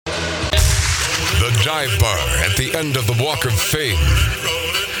The dive bar at the end of the Walk of Fame.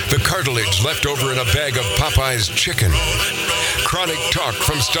 The cartilage left over in a bag of Popeye's chicken. Chronic talk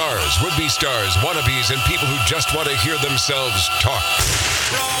from stars, would-be stars, wannabes, and people who just want to hear themselves talk.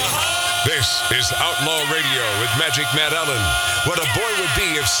 This is Outlaw Radio with Magic Matt Allen. What a boy would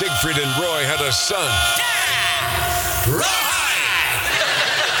be if Siegfried and Roy had a son.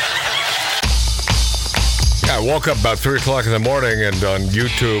 I woke up about 3 o'clock in the morning and on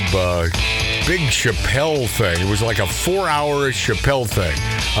YouTube, big Chappelle thing. It was like a 4-hour Chappelle thing.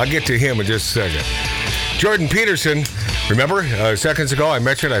 I'll get to him in just a second. Jordan Peterson, remember seconds ago I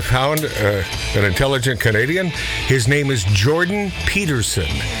mentioned I found an intelligent Canadian? His name is Jordan Peterson.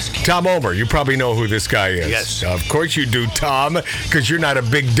 Tom Ohmer, you probably know who this guy is. Yes. Of course you do, Tom, because you're not a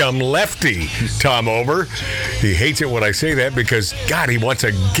big dumb lefty, Tom Ohmer. He hates it when I say that because, God, he wants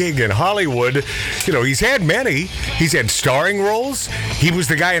a gig in Hollywood. You know, he's had many. He's had starring roles. He was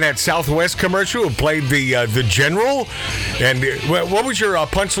the guy in that Southwest commercial who played the general. And what was your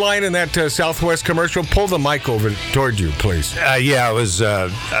punchline in that Southwest commercial? Pull the mic over toward you, please. It was,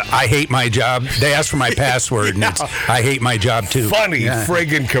 I hate my job. They asked for my password, and it's, I hate my job, too. Funny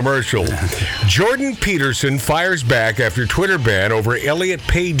friggin' commercial. Jordan Peterson fires back after Twitter ban over Elliot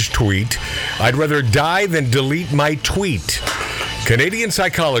Page tweet, "I'd rather die than delete my tweet." Canadian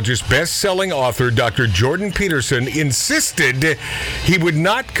psychologist, best-selling author Dr. Jordan Peterson insisted he would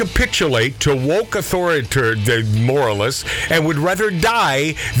not capitulate to woke authoritarian moralists and would rather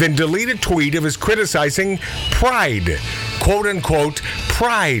die than delete a tweet of his criticizing Pride, quote-unquote,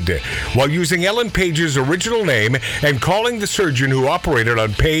 Pride, while using Ellen Page's original name and calling the surgeon who operated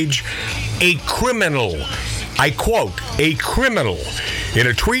on Page a criminal. I quote, a criminal, in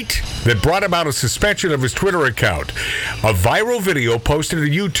a tweet that brought about a suspension of his Twitter account. A viral video posted to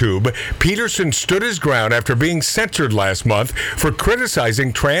YouTube, Peterson stood his ground after being censored last month for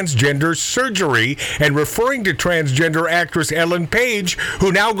criticizing transgender surgery and referring to transgender actress Ellen Page,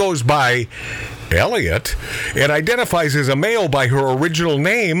 who now goes by Elliot, and identifies as a male by her original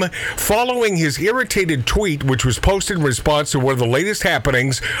name, following his irritated tweet, which was posted in response to one of the latest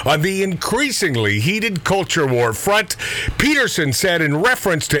happenings on the increasingly heated culture war front. Peterson said in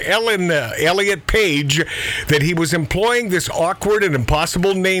reference to Elliot Page that he was employing this awkward and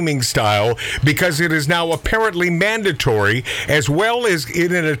impossible naming style because it is now apparently mandatory, as well as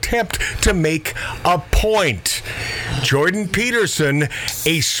in an attempt to make a point. Jordan Peterson,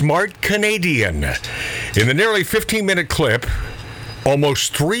 a smart Canadian. In the nearly 15-minute clip,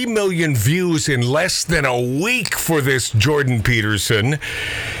 almost 3 million views in less than a week for this Jordan Peterson,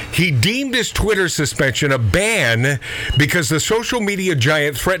 he deemed his Twitter suspension a ban because the social media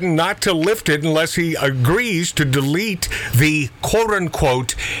giant threatened not to lift it unless he agrees to delete the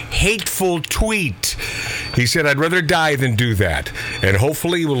quote-unquote hateful tweet. He said, "I'd rather die than do that, and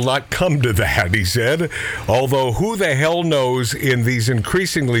hopefully it will not come to that," he said, although who the hell knows in these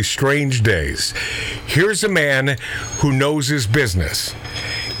increasingly strange days. Here's a man who knows his business.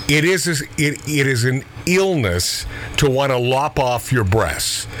 It is an illness to want to lop off your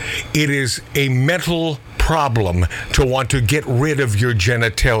breasts. It is a mental problem to want to get rid of your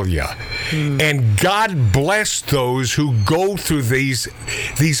genitalia. And God bless those who go through these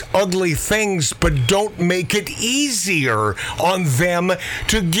ugly things, but don't make it easier on them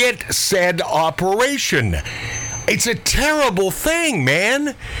to get said operation. It's a terrible thing,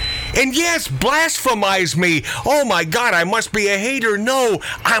 man. And yes, blasphemize me. Oh my God, I must be a hater. No,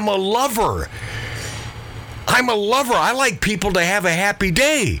 I'm a lover. I'm a lover. I like people to have a happy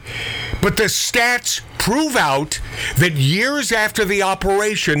day. But the stats prove out that years after the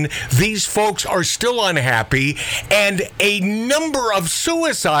operation, these folks are still unhappy, and a number of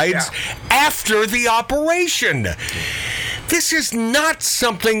suicides after the operation. This is not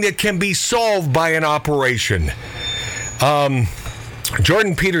something that can be solved by an operation.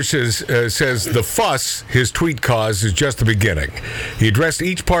 Jordan Peterson says the fuss his tweet caused is just the beginning. He addressed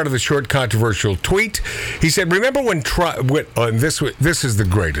each part of the short, controversial tweet. He said, "Remember when this is the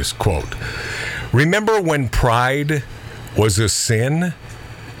greatest quote. Remember when pride was a sin?"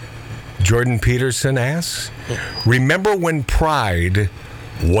 Jordan Peterson asks. Remember when pride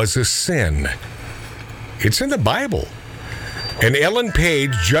was a sin? It's in the Bible. And Ellen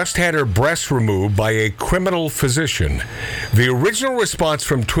Page just had her breasts removed by a criminal physician. The original response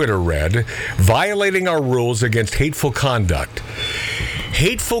from Twitter read, "Violating our rules against hateful conduct."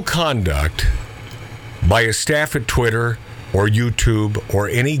 Hateful conduct by a staff at Twitter or YouTube or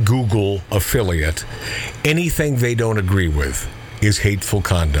any Google affiliate, anything they don't agree with is hateful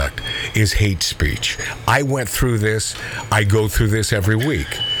conduct, is hate speech. I went through this. I go through this every week.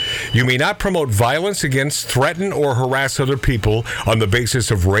 You may not promote violence against, threaten, or harass other people on the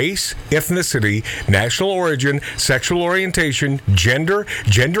basis of race, ethnicity, national origin, sexual orientation, gender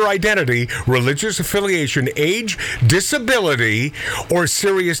identity, religious affiliation, age, disability, or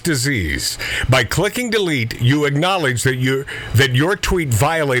serious disease. By clicking delete, you acknowledge that your tweet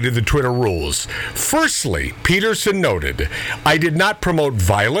violated the Twitter rules. Firstly, Peterson noted, I did not promote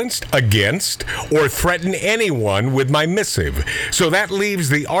violence against or threaten anyone with my missive. So that leaves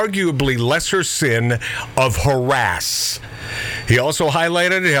the arguably lesser sin of harass. He also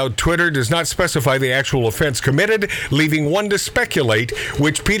highlighted how Twitter does not specify the actual offense committed, leaving one to speculate,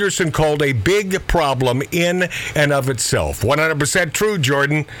 which Peterson called a big problem in and of itself. 100% true,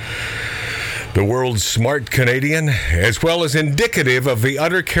 Jordan. The world's smart Canadian, as well as indicative of the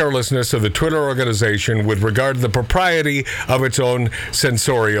utter carelessness of the Twitter organization with regard to the propriety of its own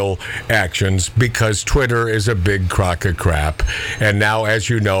censorial actions, because Twitter is a big crock of crap. And now, as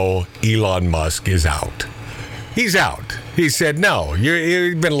you know, Elon Musk is out. He's out. He said, no,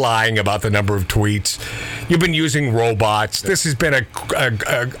 you've been lying about the number of tweets. You've been using robots. This has been a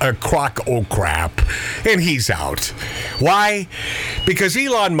crock o' crap. And he's out. Why? Because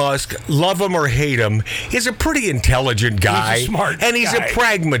Elon Musk, love him or hate him, is a pretty intelligent guy. He's a smart and he's guy. a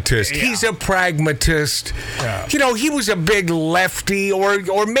pragmatist. Yeah. He's a pragmatist. Yeah. You know, he was a big lefty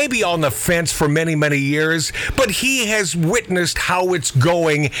or maybe on the fence for many, many years. But he has witnessed how it's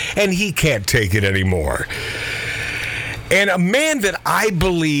going, and he can't take it anymore. And a man that I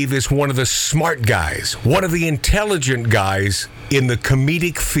believe is one of the smart guys, one of the intelligent guys in the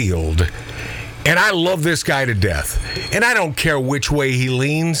comedic field. And I love this guy to death. And I don't care which way he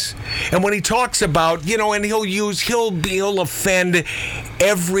leans. And when he talks about, and he'll offend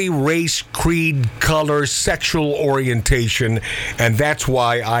every race, creed, color, sexual orientation. And that's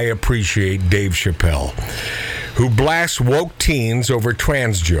why I appreciate Dave Chappelle, who blasts woke teens over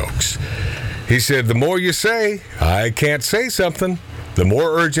trans jokes. He said, the more you say, I can't say something, the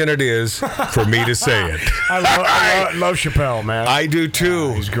more urgent it is for me to say it. I love Chappelle, man. I do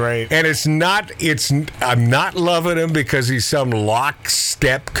too. He's great. And I'm not loving him because he's some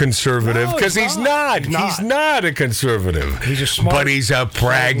lockstep conservative, because he's not. He's not a conservative. He's a smart, but he's a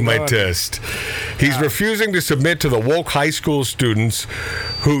pragmatist. He's refusing to submit to the woke high school students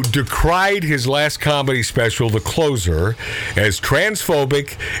who decried his last comedy special, The Closer, as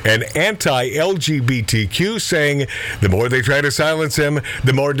transphobic and anti-LGBTQ, saying the more they try to silence him,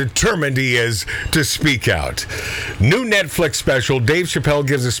 the more determined he is to speak out. New Netflix special, Dave Chappelle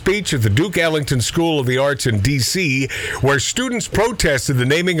gives a speech at the Duke Ellington School of the Arts in D.C., where students protested the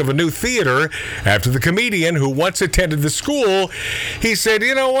naming of a new theater after the comedian who once attended the school. He said,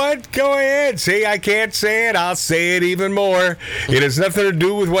 you know what? Go ahead. See, I can't say it. I'll say it even more. It has nothing to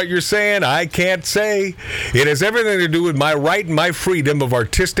do with what you're saying. I can't say. It has everything to do with my right and my freedom of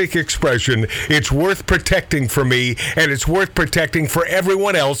artistic expression. It's worth protecting for me, and it's worth protecting for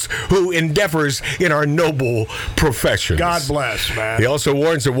everyone else who endeavors in our noble professions. God bless, man. He also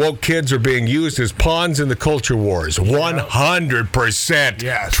warns that woke kids are being used as pawns in the culture wars.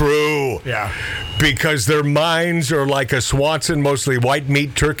 100% true. Yeah. Because their minds are like a Swanson, mostly white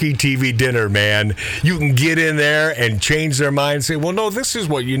meat turkey TV dinner, man. You can get in there and change their mind and say, well, no, this is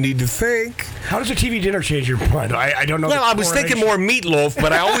what you need to think. How does a TV dinner change your mind? I don't know. Well, I was thinking more meatloaf,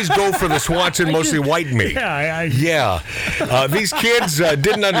 but I always go for the Swanson, mostly white meat. Yeah. These kids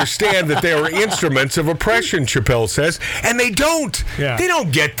didn't understand that they were instruments of oppression, Chappelle says, and they don't. Yeah. They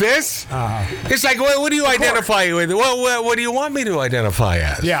don't get this. It's like, well, what do you identify with? Well, what do you want me to identify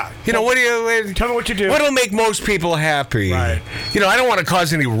as? Yeah. What do you... Tell me what you do. What'll make most people happy? Right. I don't want to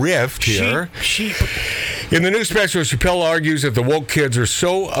cause any rift here. Sheep. In the new special, Chappelle argues that the woke kids are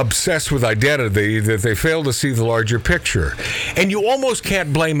so obsessed with identity that they fail to see the larger picture. And you almost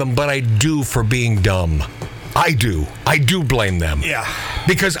can't blame them, but I do, for being dumb. I do. I do blame them. Yeah.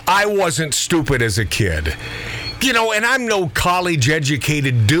 Because I wasn't stupid as a kid. And I'm no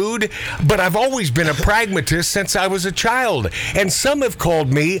college-educated dude, but I've always been a pragmatist since I was a child. And some have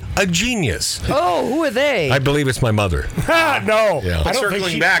called me a genius. Oh, who are they? I believe it's my mother. No. Yeah. I don't Circling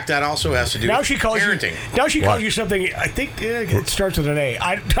think back, that also has to do with parenting. Now she calls you something, I think it starts with an A.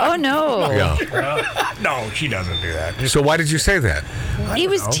 Oh, no. Yeah. No, she doesn't do that. So why did you say that? He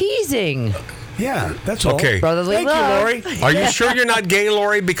was teasing. Yeah, that's all. Okay. Brotherly Thank love. you, Lori. Are you sure you're not gay,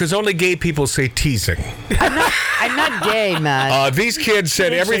 Lori? Because only gay people say teasing. I'm not gay, Matt. These kids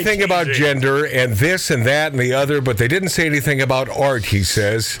said They say everything about teasing. gender and this and that and the other, but they didn't say anything about art, he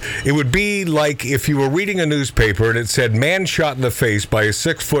says. It would be like if you were reading a newspaper and it said, man shot in the face by a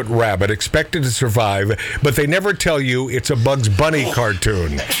 6-foot rabbit, expected to survive, but they never tell you it's a Bugs Bunny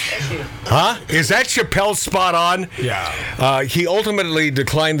cartoon. Huh? Is that Chappelle spot on? Yeah. He ultimately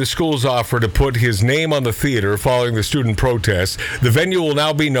declined the school's offer to put his name on the theater following the student protests. The venue will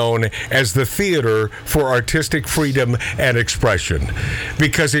now be known as the Theater for Artistic Freedom and Expression,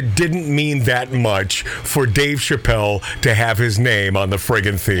 because it didn't mean that much for Dave Chappelle to have his name on the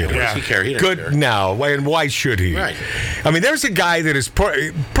friggin' theater. What does he care? He doesn't Good care. now, and why should he? Right. I mean, there's a guy that is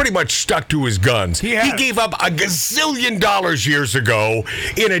pretty much stuck to his guns. He has. gave up $1 gazillion years ago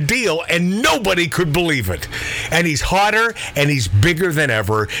in a deal, and nobody could believe it. And he's hotter and he's bigger than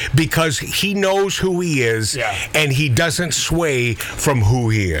ever because he knows who he is, and he doesn't sway from who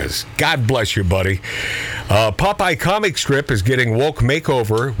he is. God bless you, buddy. Popeye comic strip is getting woke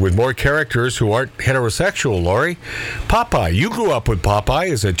makeover with more characters who aren't heterosexual, Lori. Popeye, you grew up with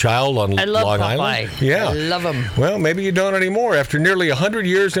Popeye as a child on I love Long Popeye. Island. Yeah. I love him. Well, maybe you don't anymore. After nearly 100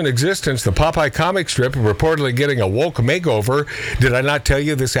 years in existence, the Popeye comic strip is reportedly getting a woke makeover. Did I not tell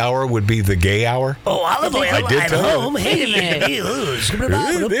you this hour would be the gay hour? Oh, Olive Oil. I did I'm tell you. home. Wait a minute.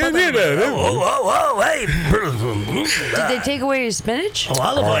 Did they take away your spinach? Oh,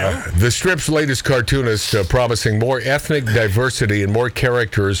 Olive Oil. The strip's latest cartoonist promising more ethnic diversity and more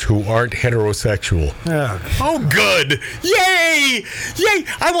characters who aren't heterosexual. Yeah. Oh, good. Yay! Yay!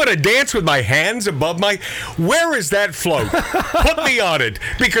 I want to dance with my hands above my... Where is that float? Put me on it,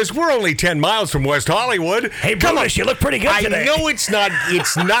 because we're only 10 miles from West Hollywood. Hey, Brutus, you look pretty good I today. know it's not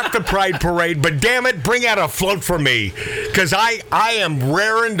the Pride Parade, but damn it, bring out a float for me, because I am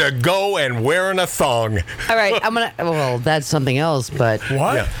raring to go and wearing a thong. All right, I'm gonna. Well, that's something else, but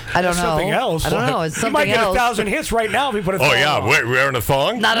What? Yeah. I don't know. Something else. I don't know. It's You something might get else. 1,000 hits right now if you put a thong Oh, yeah, on. wearing a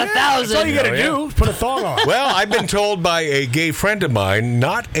thong? Not 1,000. That's all you got to Oh, yeah. do is put a thong on. Well, I've been told by a gay friend of mine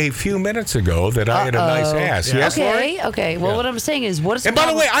not a few minutes ago that I had a nice ass. Yeah. Yes, Lori? Okay. Well, what I'm saying is, what is? And by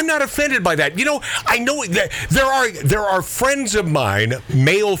the way, I'm not offended by that. You know, I know that there are friends of mine,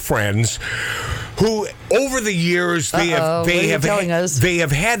 male friends, who over the years What are you telling us? they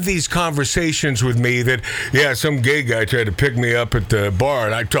have had these conversations with me that some gay guy tried to pick me up at the bar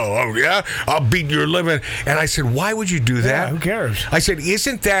and I told him, I'll beat your living. And I said, why would you do that? Who cares? I said,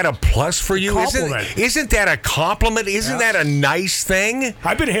 isn't that a plus for you? Compliment. Isn't that a compliment? Isn't that a nice thing?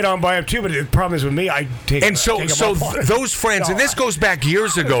 I've been hit on by him too, but the problem is with me, I take And so take 'em up on it. those friends, and this goes back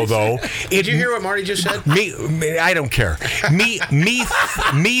years ago, though. Did you hear what Marty just said? Me, I don't care.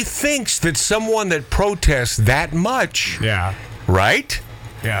 Me thinks that someone that protests that much, Yeah. right?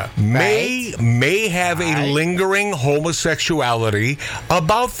 Yeah. May have a lingering homosexuality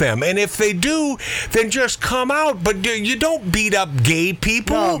about them, and if they do, then just come out. But you don't beat up gay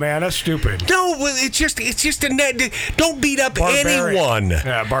people. No, man, that's stupid. No, it's just a net. Don't beat up Barbaric. anyone.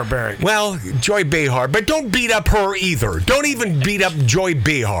 Yeah, barbaric. Well, Joy Behar, but don't beat up her either. Don't even beat up Joy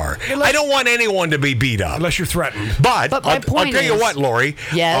Behar. I don't want anyone to be beat up. Unless you're threatened. But my I'll point tell you is- what, Lori.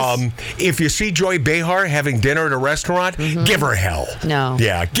 Yes? If you see Joy Behar having dinner at a restaurant, give her hell. No.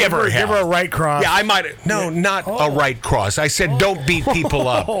 Yeah, give her hell. Give her a right cross. Yeah, I might. No, not a right cross. I said don't beat people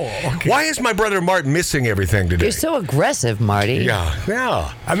up. Okay. Why is my brother Mart missing everything today? You're so aggressive, Marty.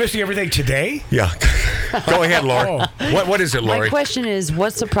 Yeah. I'm missing everything today. Yeah. Go ahead, Lori. What is it, My Lori? question is,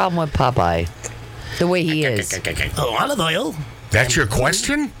 what's the problem with Popeye? The way he is. Oh, olive oil. That's your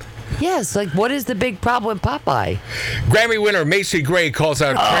question? Yes, like what is the big problem with Popeye? Grammy winner Macy Gray calls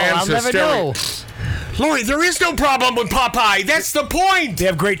out trans I'll never hysteria. know. Lori, there is no problem with Popeye. That's the point. They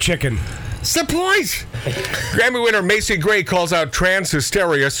have great chicken. That's the point. Grammy winner Macy Gray calls out trans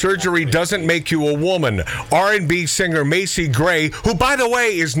hysteria. Surgery doesn't make you a woman. R&B singer Macy Gray, who, by the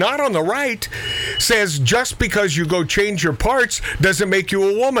way, is not on the right, says just because you go change your parts doesn't make you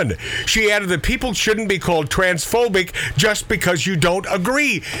a woman. She added that people shouldn't be called transphobic just because you don't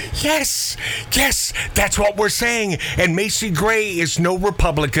agree. Yes, that's what we're saying. And Macy Gray is no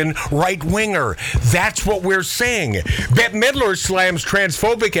Republican right-winger. That's what we're saying. Bette Midler slams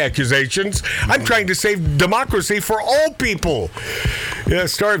transphobic accusations. I'm trying to save democracy for all people. Yeah,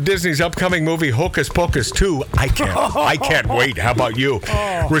 star of Disney's upcoming movie Hocus Pocus 2. I can't wait. How about you?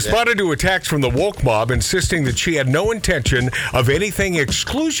 Responded to attacks from the woke mob, insisting that she had no intention of anything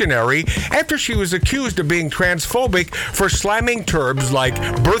exclusionary after she was accused of being transphobic for slamming terms like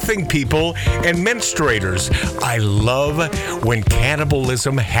birthing people and menstruators. I love when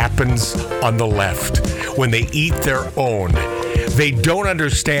cannibalism happens on the left, when they eat their own. They don't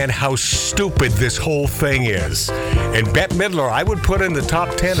understand how stupid this whole thing is. And Bette Midler, I would put in the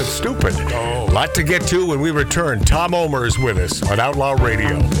top 10 of stupid. A lot to get to when we return. Tom Ohmer is with us on Outlaw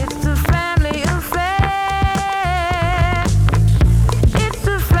Radio. It's a family affair. It's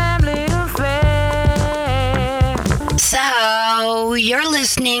a family affair. So, you're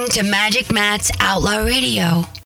listening to Magic Matt's Outlaw Radio.